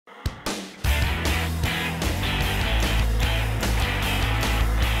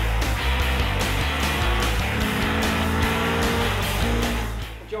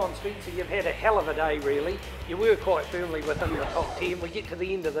Spencer, you've had a hell of a day really. You were quite firmly within the top 10. We get to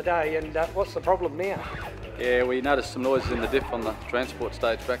the end of the day and what's the problem now? Yeah, we noticed some noises in the diff on the transport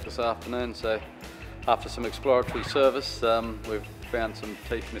stage back this afternoon, so after some exploratory service we've found some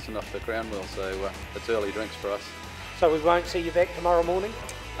teeth missing off the crown wheel, so it's early drinks for us. So we won't see you back tomorrow morning?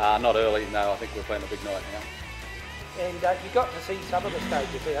 Not early, no, I think we're playing a big night now. And you got to see some of the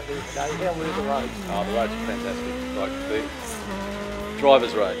stages out there today. How were the roads? Oh, the roads were fantastic. Like the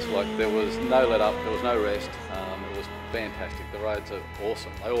drivers' roads, like there was no let up, there was no rest. It was fantastic. The roads are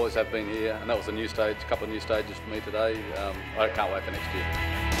awesome. They always have been here, and that was a new stage, a couple of new stages for me today. I can't wait for next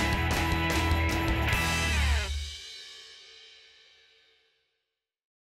year.